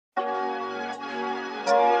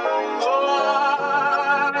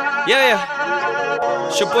Yeah,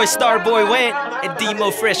 it's your boy Starboy Wayne and Demo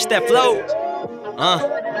Fresh that flow.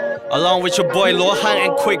 Along with your boy Lohan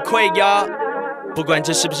and Quick, y'all. 不管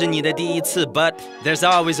这是不是你的第一次 but there's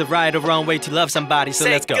always a right or wrong way to love somebody, so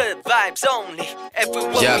let's go.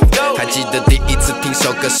 Yeah, 还记得第一次听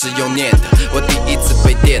首歌是用念的，我第一次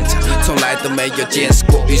被电着，从来都没有见识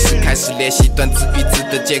过，于是开始练习短字与字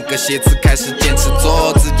的间隔，写词开始坚持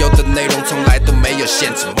做自由的内容，从来都没有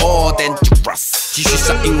限制 more dangerous。继续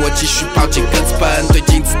上映，我继续跑进歌词本，对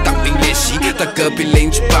镜子当兵练习，到隔壁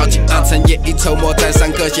邻居报警，趁夜一筹莫展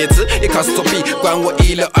上课写字，也考试作弊，管我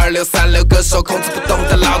16、26、36，歌手控制不动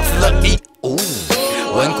的老子乐意。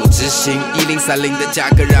温故知新，1030的价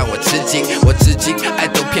格让我吃惊，我至今爱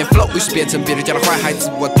都偏 flow， 于是变成别人家的坏孩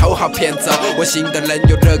子，我头好偏走。我信的人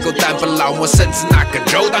有热狗但不老魔，甚至那个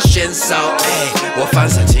柔道选手。我放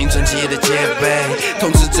上青春期的戒备，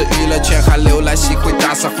统治着娱乐圈，还浏览习会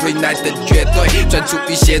打扫 free night 的乐队，专注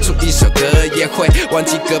于写出一首歌，也会忘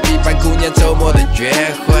记隔壁班姑娘周末的约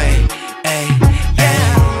会。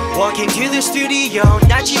Walking to the studio,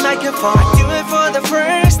 拿起麦克风 I do it for the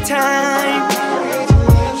first time.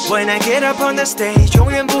 When I get up on the stage,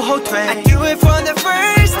 永远不后退 I do it for the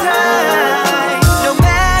first time. No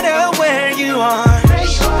matter where you are,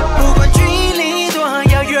 不管距离多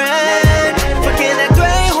遥远 Forget that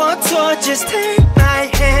对或错 Just take my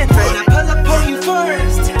hand When I pull up on you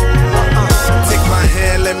first Take my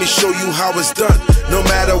hand, let me show you how it's done. No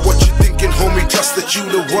matter what you're thinking, homie, trust that you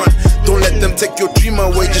the one. Don't let them take your dream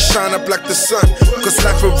away, just shine up like the sun. Cause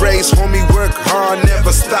life a race, homie, work hard,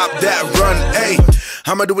 never stop that run, ayy.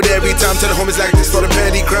 I'ma do it every time, tell the homies like this for the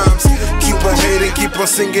petty crimes. Keep on hating, keep on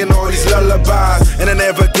singing all these lullabies. And I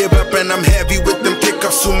never give up, and I'm heavy with them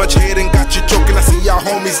kickups. Too much hating, got you choking, I see y'all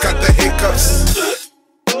homies got the hiccups.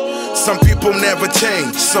 Some people never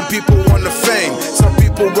change, some people want the fame. Some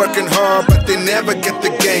people working hard, but they never get the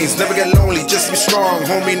gains. Never get lonely, just be strong,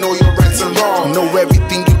 homie, know your rights and wrong. Know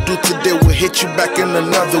everything you do today will hit you back in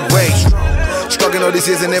another way. Struggling all these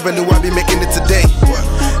years and never knew I'd be making it today.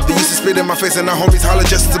 They used to spit in my face and our homies holler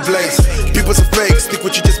just to blaze. People are fake, stick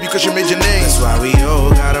with you just because you made your name. That's why we all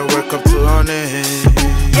gotta work up to our name.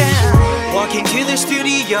 Yeah, walking to the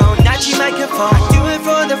studio, 拿起麦克风 I do it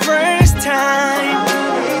for the first time.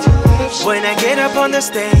 When I get up on the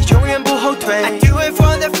stage, 永远不后退 I do it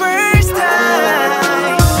for the first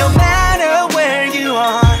time. No matter where you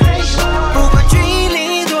are, 不管距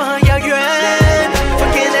离多遥远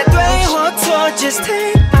Forget that 对或错 Just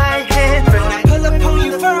take my hand When I pull up on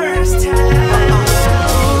you first time.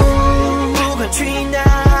 不管去哪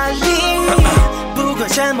里，不管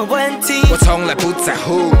什么问题，我从来不在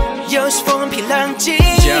乎。有时风平浪静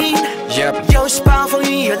有时暴风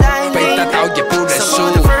雨又来临，被打倒也不认输。So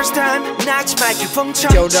for the first time， 拿起麦克风唱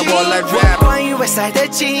就让我来 rap 关于 Westside 的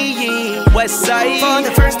记忆 Westside For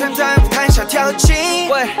the first time 在舞台上跳起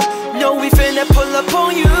No we finna pull up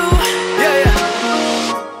on you